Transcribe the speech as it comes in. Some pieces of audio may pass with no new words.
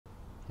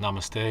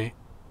Namaste.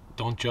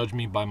 Don't judge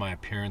me by my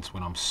appearance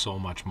when I'm so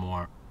much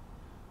more.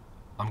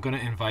 I'm going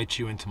to invite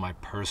you into my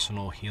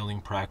personal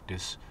healing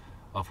practice,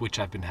 of which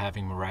I've been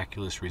having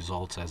miraculous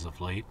results as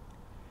of late.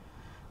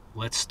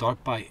 Let's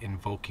start by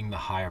invoking the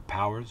higher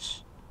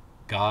powers,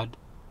 God,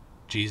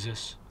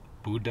 Jesus,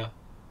 Buddha,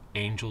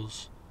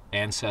 angels,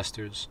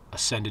 ancestors,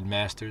 ascended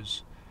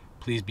masters.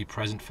 Please be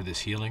present for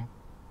this healing.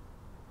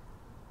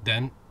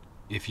 Then,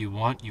 if you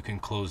want, you can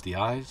close the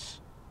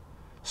eyes,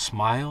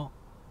 smile,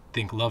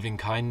 think loving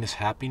kindness,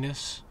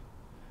 happiness.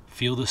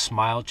 Feel the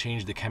smile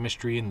change the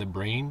chemistry in the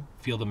brain.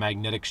 Feel the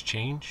magnetics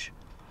change.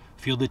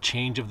 Feel the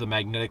change of the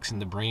magnetics in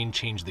the brain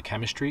change the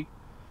chemistry.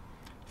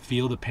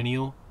 Feel the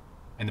pineal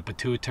and the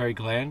pituitary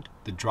gland,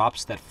 the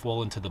drops that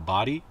fall into the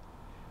body.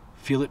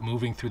 Feel it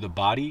moving through the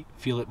body.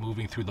 Feel it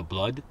moving through the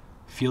blood.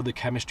 Feel the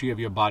chemistry of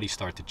your body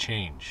start to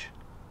change.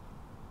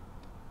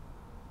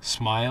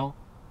 Smile.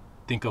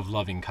 Think of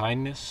loving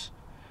kindness.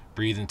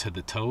 Breathe into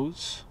the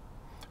toes.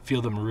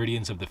 Feel the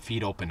meridians of the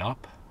feet open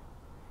up.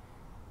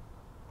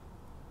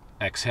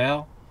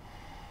 Exhale.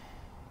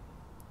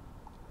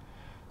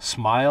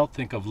 Smile.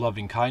 Think of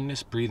loving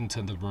kindness. Breathe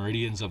into the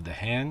meridians of the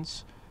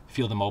hands.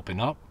 Feel them open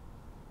up.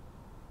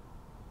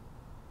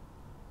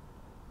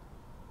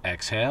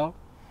 Exhale.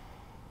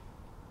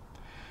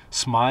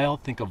 Smile.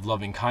 Think of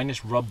loving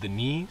kindness. Rub the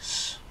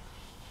knees.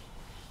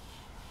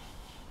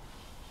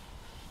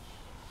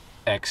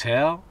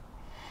 Exhale.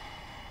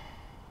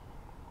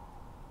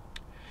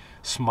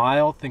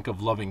 Smile, think of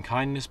loving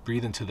kindness,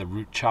 breathe into the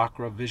root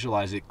chakra,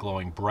 visualize it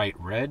glowing bright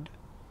red.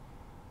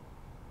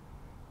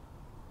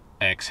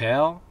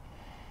 Exhale.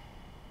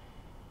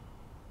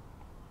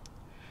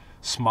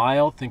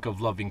 Smile, think of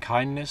loving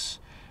kindness,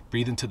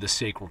 breathe into the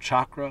sacral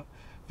chakra,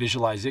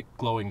 visualize it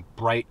glowing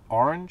bright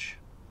orange.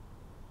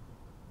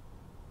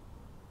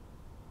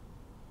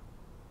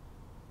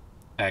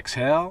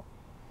 Exhale.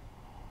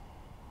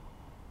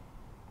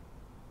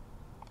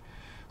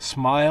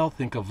 Smile,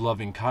 think of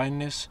loving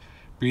kindness,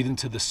 breathe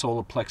into the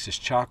solar plexus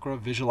chakra.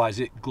 Visualize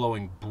it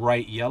glowing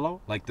bright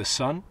yellow like the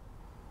sun.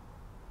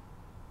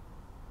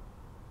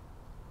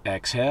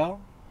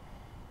 Exhale.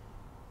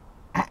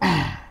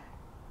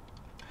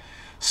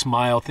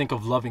 Smile. Think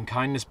of loving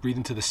kindness. Breathe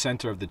into the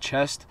center of the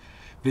chest.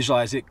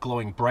 Visualize it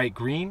glowing bright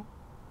green.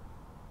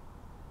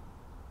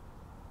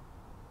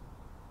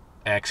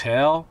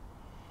 Exhale.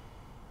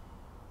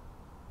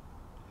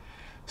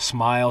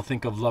 Smile.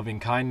 Think of loving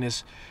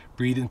kindness.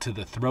 Breathe into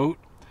the throat.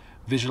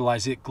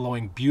 Visualize it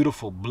glowing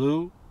beautiful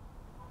blue.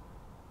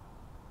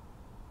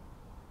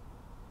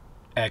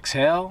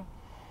 Exhale.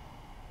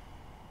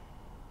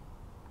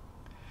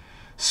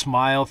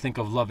 Smile, think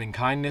of loving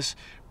kindness.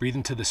 Breathe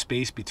into the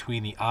space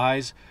between the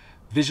eyes.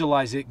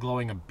 Visualize it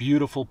glowing a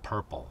beautiful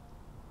purple.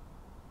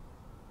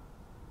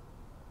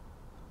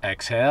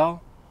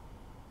 Exhale.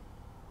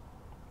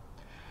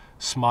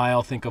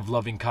 Smile, think of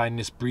loving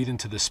kindness. Breathe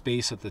into the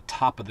space at the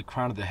top of the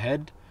crown of the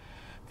head.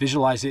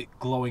 Visualize it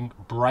glowing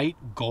bright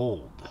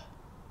gold.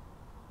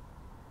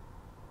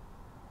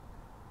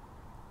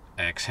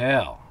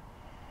 Exhale.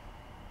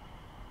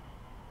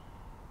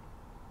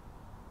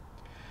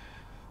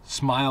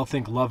 Smile,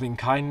 think loving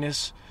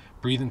kindness.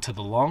 Breathe into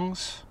the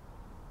lungs.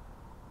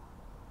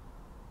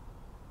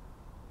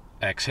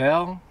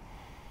 Exhale.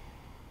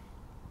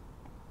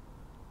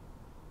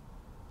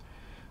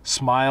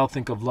 Smile,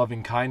 think of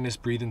loving kindness.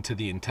 Breathe into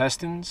the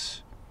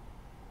intestines.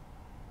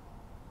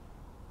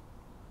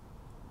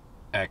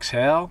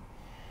 Exhale.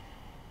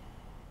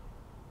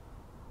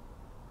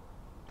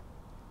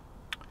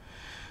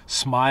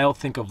 Smile,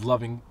 think of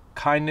loving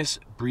kindness.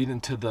 Breathe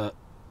into the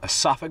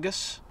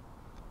esophagus.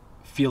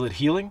 Feel it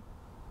healing.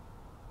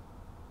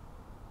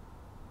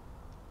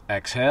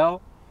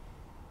 Exhale.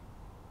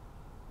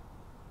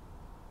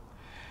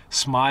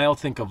 Smile,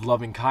 think of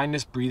loving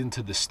kindness. Breathe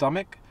into the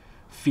stomach.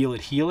 Feel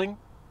it healing.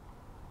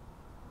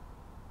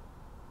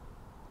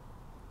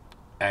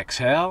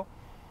 Exhale.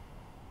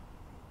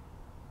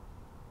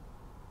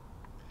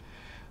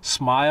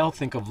 Smile,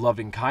 think of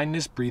loving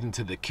kindness. Breathe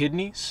into the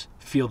kidneys.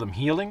 Feel them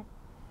healing.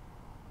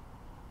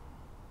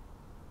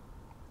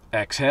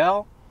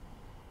 Exhale.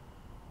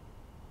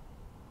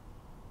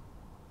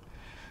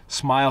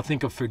 Smile,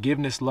 think of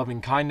forgiveness,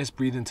 loving kindness.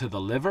 Breathe into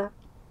the liver.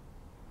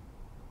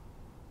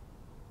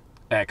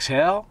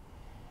 Exhale.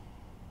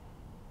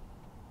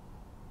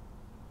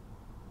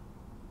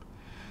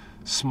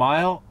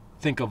 Smile,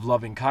 think of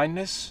loving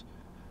kindness.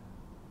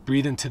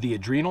 Breathe into the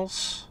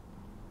adrenals.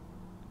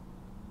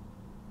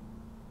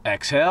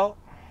 Exhale.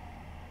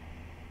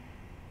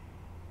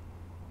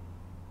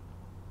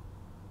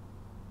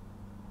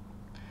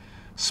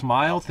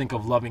 Smile, think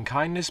of loving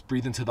kindness.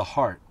 Breathe into the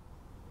heart.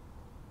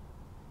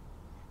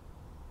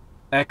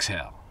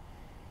 Exhale.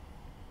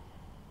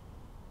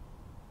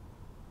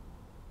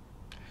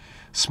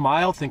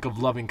 Smile, think of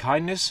loving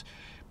kindness.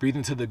 Breathe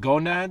into the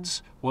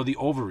gonads or the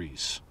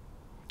ovaries.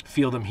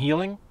 Feel them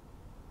healing.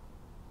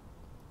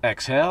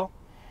 Exhale.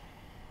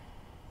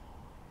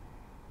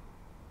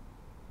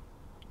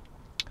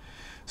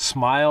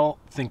 Smile,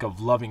 think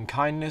of loving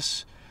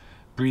kindness.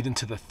 Breathe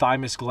into the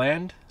thymus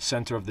gland,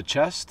 center of the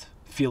chest.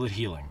 Feel it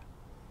healing.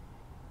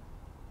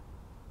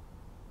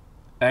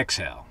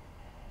 Exhale.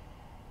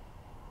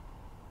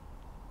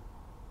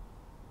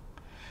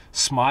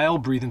 Smile,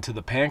 breathe into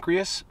the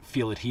pancreas,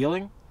 feel it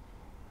healing.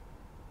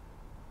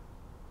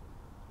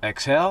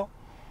 Exhale.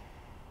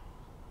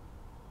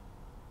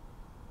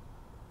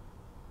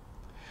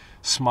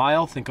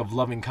 Smile, think of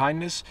loving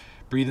kindness,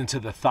 breathe into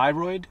the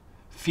thyroid,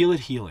 feel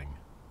it healing.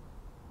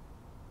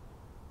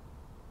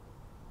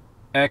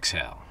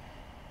 Exhale.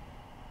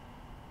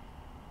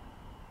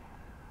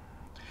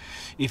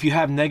 If you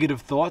have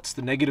negative thoughts,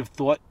 the negative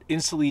thought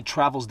instantly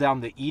travels down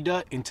the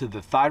ida into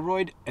the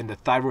thyroid, and the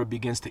thyroid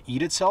begins to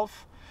eat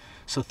itself.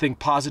 So think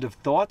positive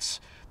thoughts.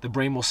 The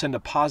brain will send a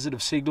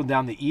positive signal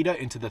down the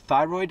ida into the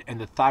thyroid,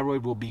 and the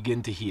thyroid will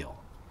begin to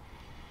heal.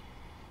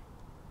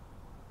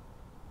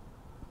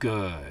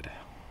 Good.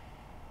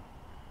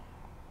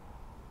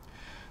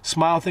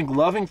 Smile, think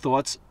loving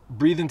thoughts.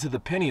 Breathe into the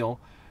pineal.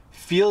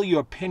 Feel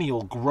your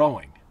pineal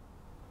growing.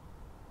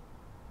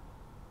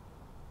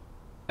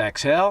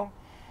 Exhale.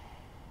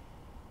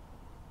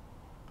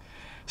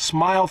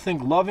 Smile,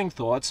 think loving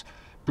thoughts.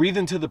 Breathe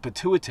into the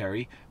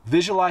pituitary.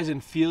 Visualize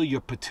and feel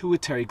your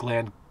pituitary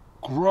gland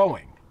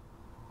growing.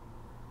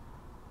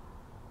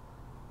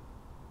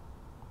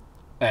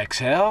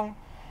 Exhale.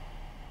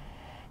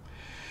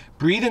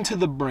 Breathe into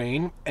the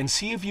brain and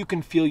see if you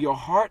can feel your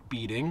heart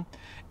beating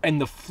and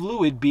the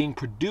fluid being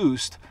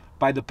produced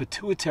by the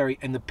pituitary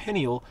and the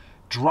pineal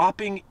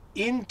dropping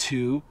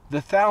into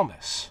the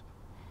thalamus.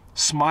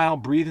 Smile,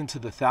 breathe into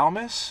the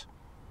thalamus.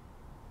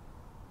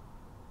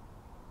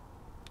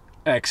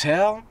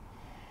 Exhale.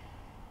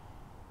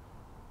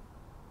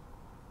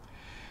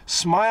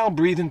 Smile,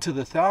 breathe into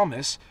the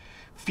thalamus.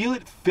 Feel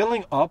it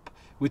filling up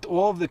with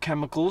all of the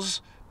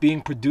chemicals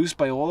being produced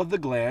by all of the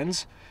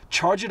glands.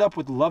 Charge it up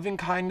with loving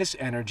kindness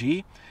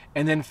energy,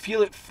 and then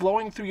feel it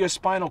flowing through your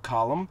spinal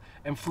column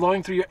and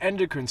flowing through your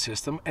endocrine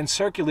system and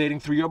circulating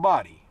through your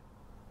body.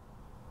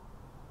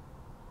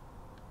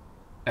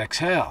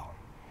 Exhale.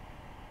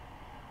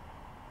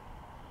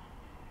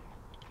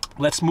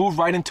 Let's move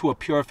right into a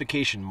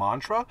purification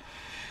mantra.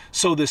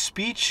 So the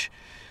speech,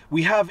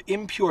 we have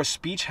impure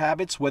speech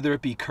habits, whether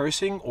it be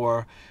cursing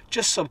or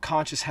just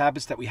subconscious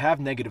habits that we have,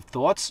 negative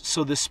thoughts.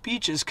 So the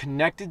speech is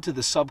connected to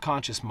the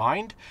subconscious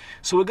mind.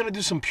 So we're going to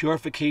do some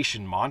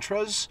purification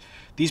mantras.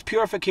 These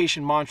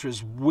purification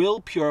mantras will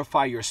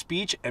purify your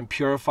speech and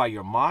purify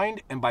your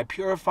mind. And by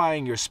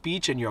purifying your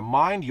speech and your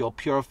mind, you'll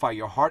purify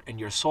your heart and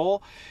your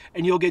soul,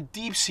 and you'll get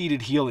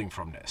deep-seated healing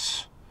from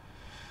this.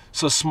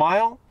 So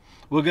smile.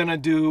 We're going to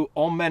do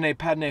Om Mani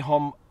Padme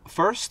Hum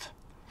first.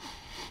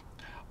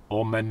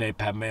 Om Mani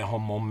Padme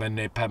Hum, Om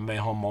Mani Padme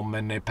Hum, Om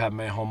Mani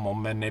Padme Hum,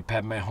 Om Mani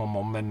Padme Hum,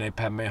 Om Mani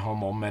Padme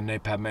Hum, Om Mani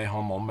Padme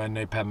Hum, Om Mani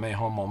Padme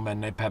Hum, Om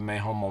Mani Padme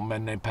Hum, Om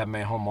Mani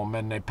Padme Hum, Om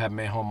Mani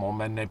Padme Hum, Om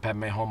Mani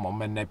Padme Hum, Om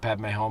Mani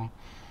Padme Hum.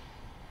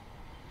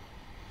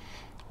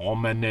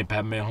 Om Mani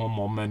Padme Hum,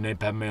 Om Mani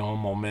Padme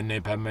Hum, Om Mani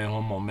Padme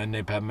Hum, Om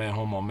Mani Padme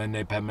Hum, Om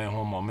Mani Padme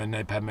Hum, Om Mani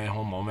Padme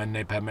Hum, Om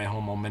Mani Padme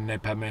Hum, Om Mani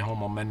Padme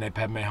Hum, Om Mani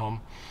Padme Hum.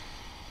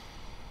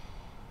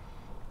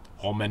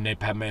 Om Mani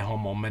Padme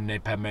Hum, Om Mani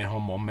Padme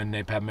Hum, Om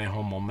Mani Padme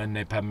Hum, Om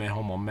Mani Padme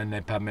Hum, Om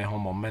Mani Padme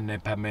Hum, Om Mani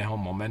Padme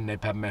Hum, Om Mani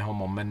Padme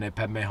Hum, Om Mani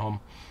Padme Hum.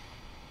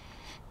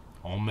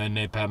 Om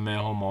Mani Padme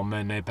Hum, Om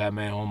Mani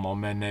Padme Hum,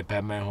 Om Mani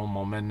Padme Hum,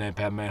 Om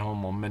Mani Padme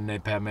Hum, Om Mani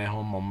Padme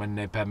Hum, Om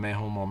Mani Padme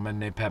Hum, Om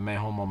Mani Padme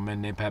Hum, Om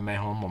Mani Padme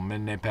Hum, Om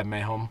Mani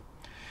Padme Hum.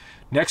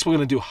 Next, we're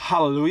going to do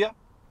Hallelujah.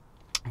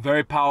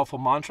 Very powerful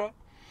mantra.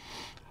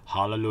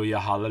 Hallelujah,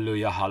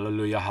 hallelujah,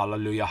 hallelujah,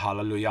 hallelujah,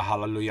 hallelujah,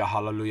 hallelujah, hallelujah,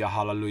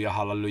 hallelujah,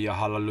 hallelujah,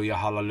 hallelujah,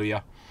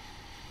 hallelujah.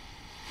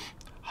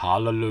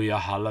 Hallelujah,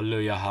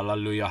 hallelujah,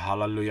 hallelujah,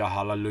 hallelujah,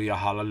 hallelujah,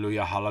 hallelujah,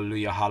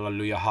 hallelujah,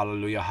 hallelujah,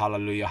 hallelujah,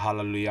 hallelujah,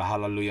 hallelujah,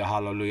 hallelujah,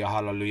 hallelujah,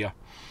 hallelujah.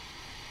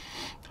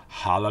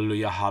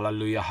 Hallelujah,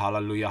 hallelujah,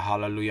 hallelujah,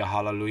 hallelujah,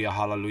 hallelujah,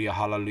 hallelujah,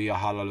 hallelujah,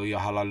 hallelujah,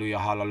 hallelujah,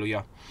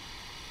 hallelujah.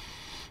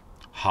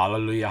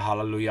 Hallelujah,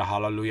 hallelujah,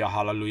 hallelujah,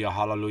 hallelujah,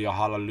 hallelujah,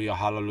 hallelujah,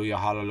 hallelujah,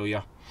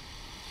 hallelujah.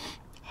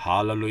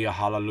 Hallelujah,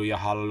 hallelujah,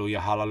 hallelujah,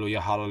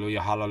 hallelujah,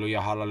 hallelujah,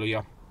 hallelujah,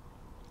 hallelujah.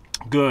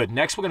 Good.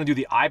 Next, we're going to do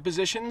the eye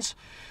positions.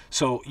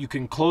 So you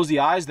can close the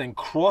eyes, then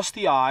cross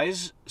the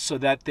eyes so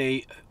that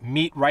they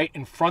meet right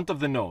in front of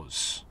the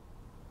nose.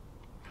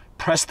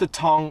 Press the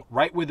tongue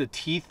right where the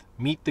teeth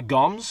meet the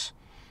gums.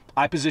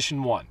 Eye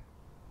position 1.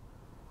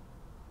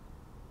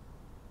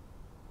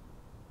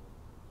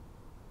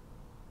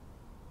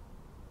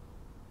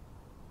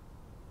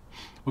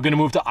 We're going to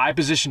move to eye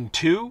position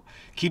 2.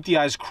 Keep the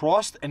eyes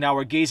crossed, and now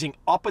we're gazing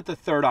up at the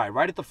third eye,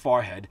 right at the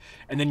forehead.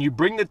 And then you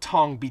bring the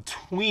tongue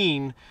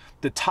between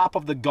the top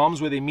of the gums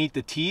where they meet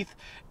the teeth,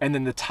 and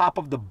then the top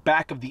of the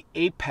back of the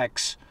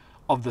apex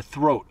of the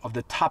throat, of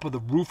the top of the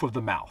roof of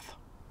the mouth.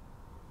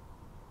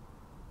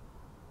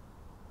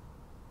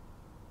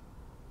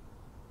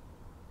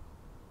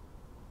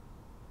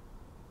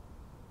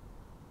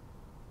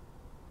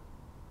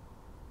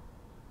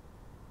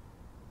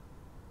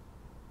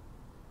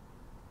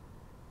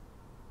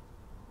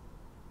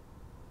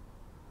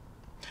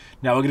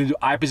 Now we're going to do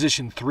eye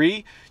position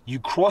 3. You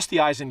cross the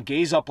eyes and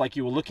gaze up like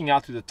you were looking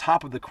out through the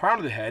top of the crown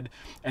of the head,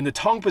 and the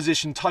tongue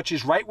position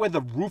touches right where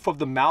the roof of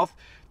the mouth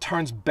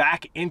turns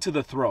back into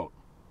the throat.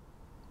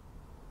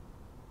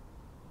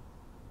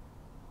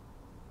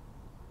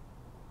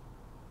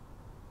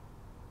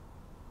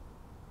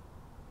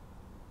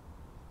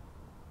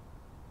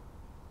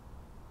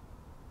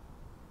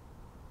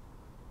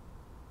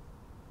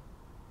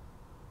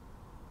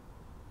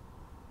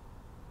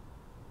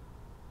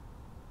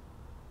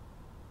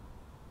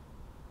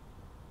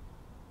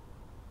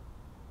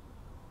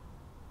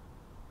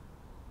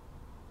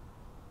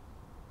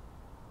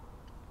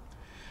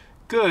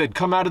 Good.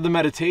 Come out of the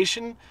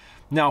meditation.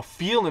 Now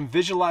feel and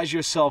visualize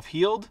yourself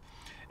healed.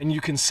 And you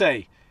can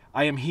say,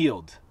 I am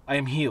healed. I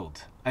am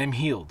healed. I am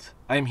healed.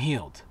 I am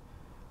healed.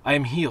 I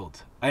am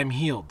healed. I am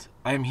healed.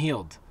 I am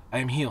healed. I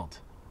am healed.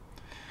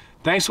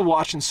 Thanks for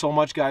watching so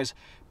much, guys.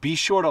 Be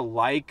sure to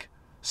like,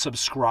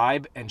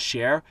 subscribe, and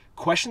share.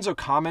 Questions or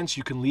comments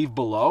you can leave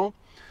below.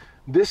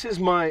 This is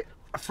my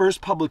first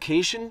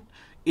publication.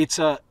 It's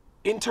an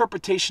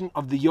interpretation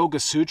of the Yoga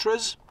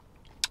Sutras.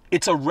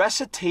 It's a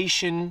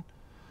recitation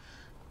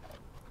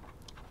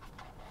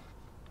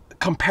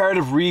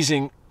comparative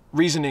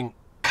reasoning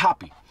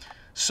copy.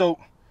 So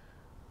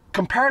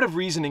comparative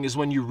reasoning is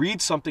when you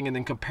read something and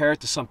then compare it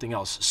to something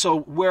else. So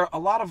where a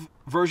lot of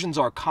versions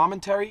are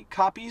commentary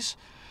copies,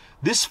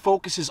 this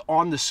focuses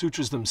on the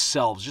sutras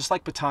themselves, just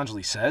like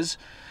Patanjali says.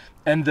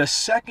 And the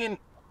second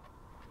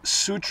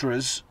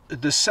sutras,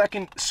 the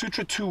second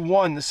Sutra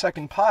 2.1, the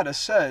second pada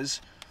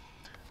says,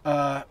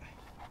 the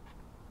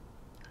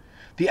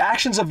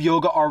actions of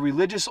yoga are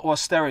religious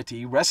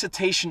austerity,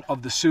 recitation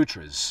of the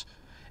sutras,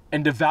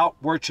 and devout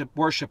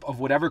worship of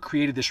whatever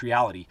created this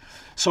reality.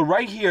 So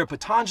right here,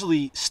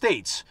 Patanjali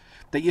states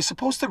that you're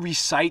supposed to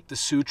recite the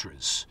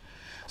sutras.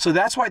 So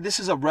that's why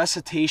this is a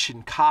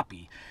recitation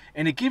copy.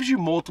 And it gives you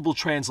multiple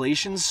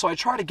translations, so I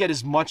try to get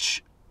as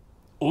much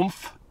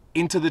oomph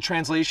into the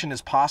translation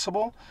as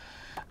possible.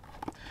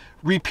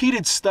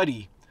 Repeated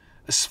study,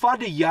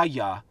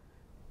 svadhyaya,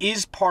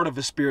 is part of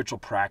a spiritual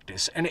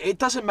practice. And it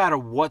doesn't matter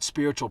what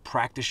spiritual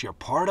practice you're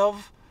part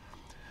of.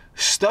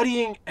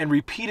 Studying and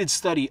repeated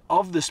study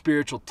of the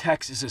spiritual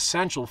text is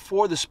essential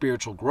for the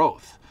spiritual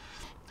growth.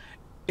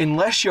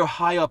 Unless you're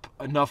high up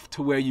enough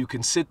to where you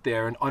can sit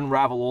there and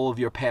unravel all of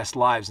your past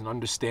lives and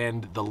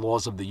understand the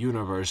laws of the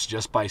universe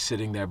just by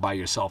sitting there by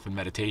yourself in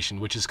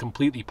meditation, which is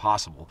completely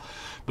possible.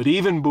 But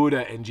even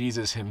Buddha and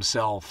Jesus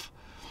himself,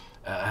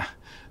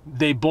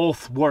 they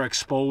both were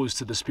exposed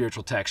to the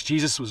spiritual text.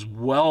 Jesus was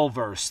well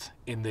versed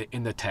in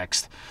the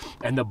text,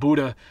 and the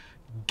Buddha,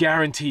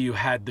 guarantee you,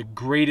 had the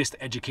greatest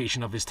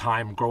education of his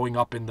time growing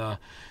up in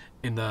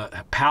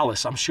the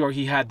palace. I'm sure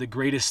he had the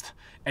greatest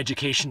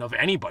education of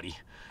anybody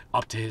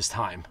up to his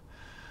time.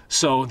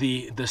 So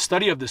the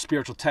study of the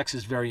spiritual text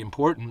is very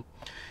important.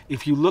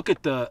 If you look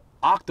at the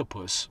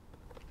octopus,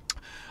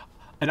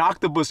 an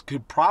octopus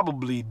could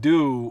probably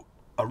do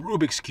a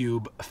Rubik's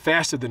Cube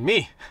faster than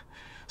me.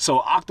 So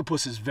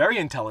octopus is very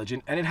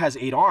intelligent, and it has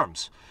 8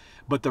 arms.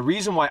 But the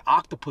reason why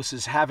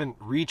octopuses haven't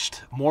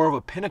reached more of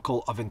a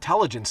pinnacle of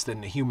intelligence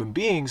than human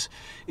beings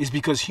is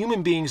because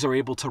human beings are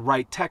able to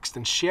write text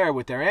and share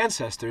with their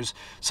ancestors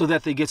so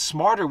that they get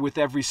smarter with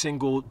every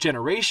single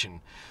generation.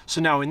 So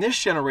now in this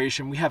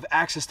generation, we have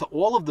access to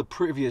all of the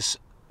previous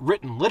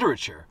written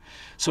literature.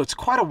 So it's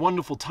quite a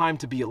wonderful time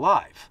to be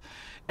alive.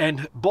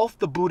 And both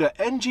the Buddha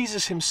and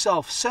Jesus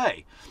himself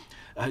say,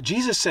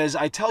 Jesus says,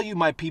 I tell you,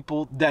 my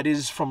people, that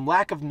is from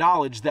lack of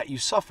knowledge that you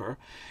suffer.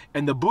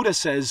 And the Buddha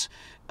says,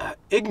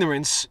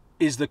 ignorance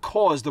is the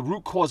cause, the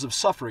root cause of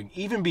suffering,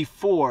 even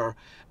before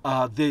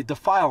the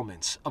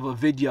defilements of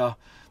avidya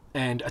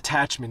and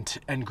attachment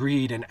and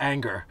greed and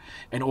anger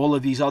and all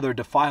of these other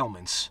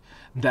defilements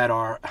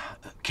that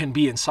can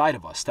be inside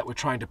of us that we're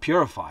trying to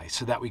purify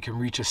so that we can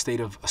reach a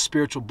state of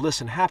spiritual bliss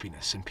and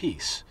happiness and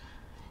peace.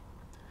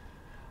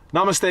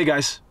 Namaste,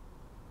 guys.